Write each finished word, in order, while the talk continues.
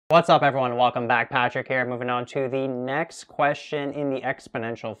What's up, everyone? Welcome back. Patrick here. Moving on to the next question in the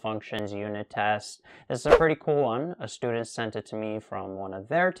exponential functions unit test. This is a pretty cool one. A student sent it to me from one of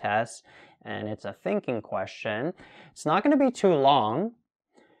their tests, and it's a thinking question. It's not going to be too long,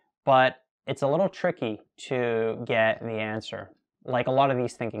 but it's a little tricky to get the answer. Like a lot of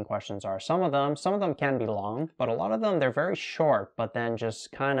these thinking questions are. Some of them can be long, but a lot of them, they're very short, but then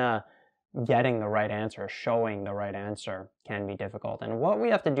just kind of getting the right answer, showing the right answer can be difficult. And what we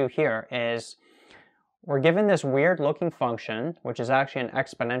have to do here is we're given this weird looking function, which is actually an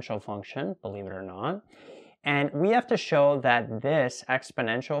exponential function, believe it or not. And we have to show that this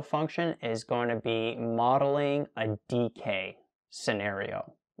exponential function is going to be modeling a decay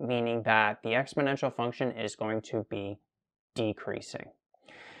scenario, meaning that the exponential function is going to be decreasing.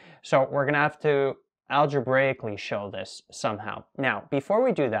 So we're going to have to algebraically show this somehow. Now, before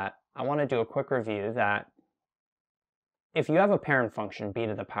we do that, I want to do a quick review that if you have a parent function, b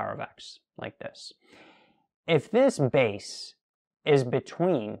to the power of x, like this, if this base is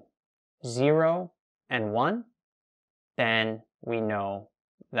between 0 and 1, then we know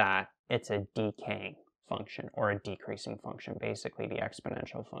that it's a decaying function or a decreasing function. Basically, the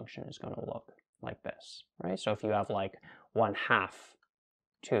exponential function is going to look like this, right? So if you have like 1/2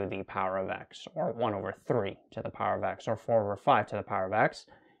 to the power of x, or 1/3 to the power of x, or 4/5 to the power of x,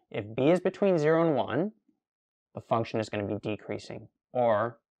 if b is between 0 and 1, the function is going to be decreasing.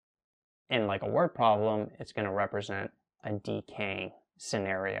 Or in like a word problem, it's going to represent a decaying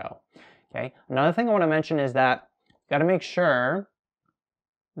scenario. Okay. Another thing I want to mention is that you've got to make sure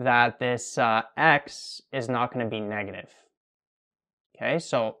that this x is not going to be negative. Okay,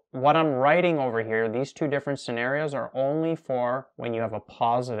 so what I'm writing over here, these two different scenarios are only for when you have a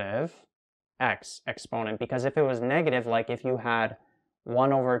positive x exponent. Because if it was negative, like if you had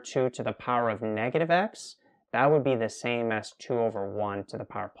 1/2 to the power of negative x, that would be the same as 2/1 to the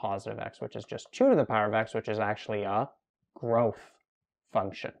power of positive x, which is just 2 to the power of x, which is actually a growth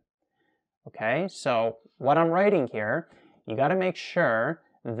function. Okay, so what I'm writing here, you got to make sure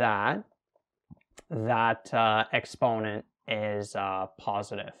that that exponent is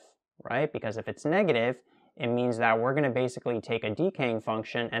positive, right? Because if it's negative, it means that we're going to basically take a decaying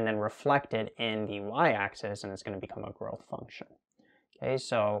function and then reflect it in the y-axis, and it's going to become a growth function. Okay,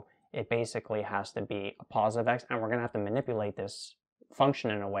 so it basically has to be a positive x, and we're going to have to manipulate this function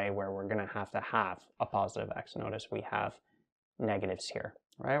in a way where we're going to have a positive x. Notice we have negatives here,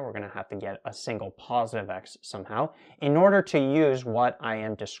 right? We're going to have to get a single positive x somehow in order to use what I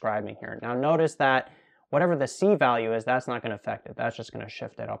am describing here. Now notice that whatever the c value is, that's not going to affect it. That's just going to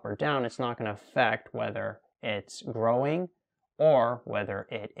shift it up or down. It's not going to affect whether it's growing or whether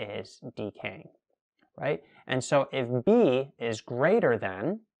it is decaying. Right? And so if b is greater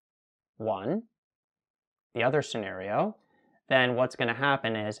than 1, the other scenario, then what's going to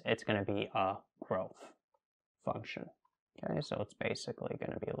happen is it's going to be a growth function. Okay, so it's basically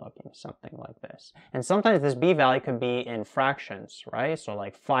going to be looking something like this. And sometimes this b value could be in fractions, right? So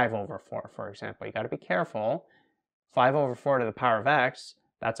like 5/4, for example. You got to be careful. 5/4 to the power of x,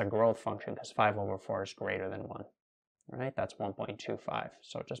 that's a growth function because 5/4 is greater than 1, right? That's 1.25.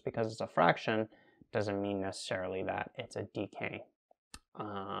 So just because it's a fraction doesn't mean necessarily that it's a decaying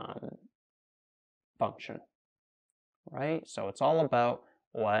function, right? So it's all about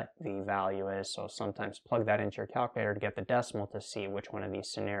what the value is. So sometimes plug that into your calculator to get the decimal to see which one of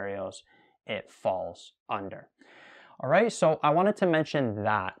these scenarios it falls under. All right, so I wanted to mention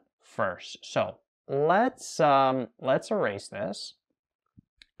that first. So let's erase this,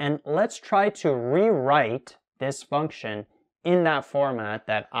 and let's try to rewrite this function in that format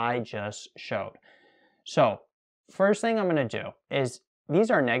that I just showed. So first thing I'm going to do is, these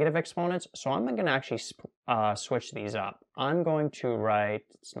are negative exponents, so I'm going to actually switch these up. I'm going to write,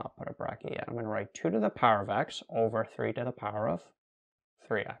 let's not put a bracket yet, I'm going to write 2 to the power of x over 3 to the power of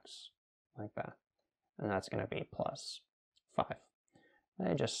 3x, like that. And that's going to be plus 5.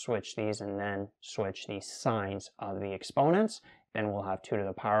 I just switch these and then switch the signs of the exponents. Then we'll have 2 to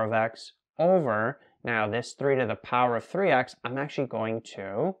the power of x over, now this 3 to the power of 3x, I'm actually going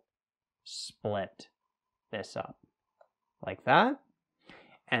to split this up like that.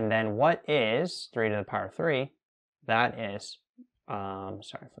 And then what is 3 to the power of 3? That is,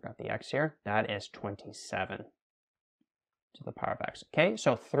 sorry, I forgot the x here. That is 27 to the power of x. Okay,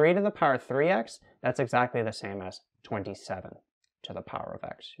 so 3 to the power of 3x, that's exactly the same as 27 to the power of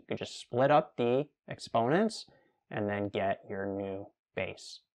x. You could just split up the exponents and then get your new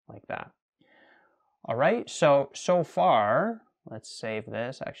base like that. All right, so far, let's save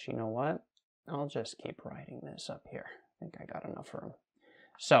this. Actually, you know what? I'll just keep writing this up here. I think I got enough room.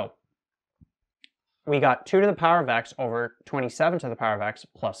 So we got 2 to the power of x over 27 to the power of x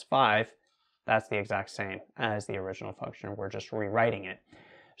plus 5. That's the exact same as the original function. We're just rewriting it.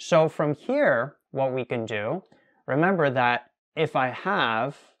 So from here, what we can do, remember that if I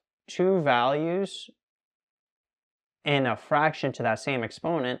have two values in a fraction to that same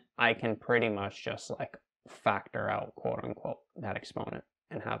exponent, I can pretty much just like factor out, quote unquote, that exponent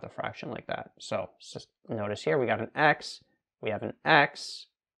and have the fraction like that. So just notice here we got an x, we have an x,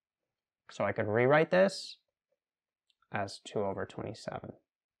 so I could rewrite this as 2 over 27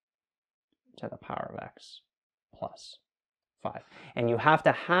 to the power of x plus 5. And you have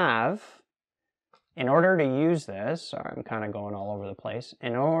to have, in order to use this, sorry, I'm kind of going all over the place.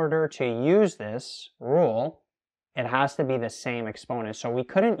 In order to use this rule, it has to be the same exponent. So we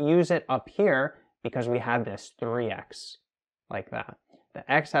couldn't use it up here because we had this 3x like that. The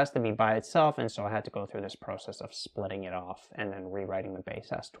x has to be by itself, and so I had to go through this process of splitting it off and then rewriting the base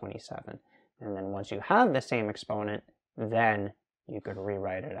as 27. And then once you have the same exponent, then you could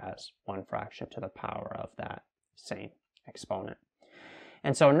rewrite it as 1 fraction to the power of that same exponent.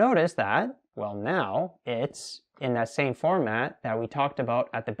 And so notice that, well, now it's in that same format that we talked about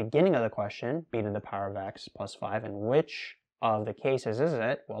at the beginning of the question, b to the power of x plus 5. And which of the cases is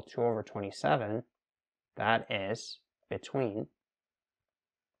it? Well, 2 over 27, that is between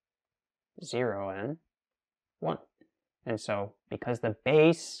 0 and 1. And so because the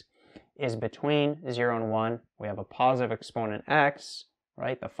base is between 0 and 1, we have a positive exponent x,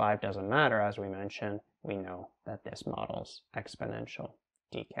 right? The 5 doesn't matter, as we mentioned. We know that this models exponential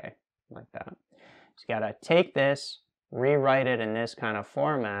decay like that. So you gotta take this, rewrite it in this kind of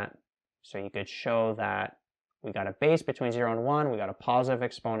format, so you could show that we got a base between 0 and 1, we got a positive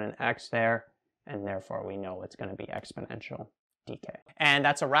exponent x there, and therefore we know it's going to be exponential decay. And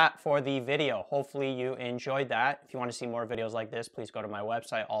that's a wrap for the video. Hopefully you enjoyed that. If you want to see more videos like this, please go to my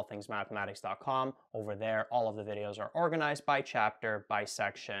website, allthingsmathematics.com. Over there, all of the videos are organized by chapter, by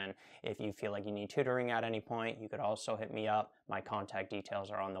section. If you feel like you need tutoring at any point, you could also hit me up. My contact details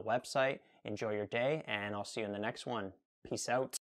are on the website. Enjoy your day, and I'll see you in the next one. Peace out.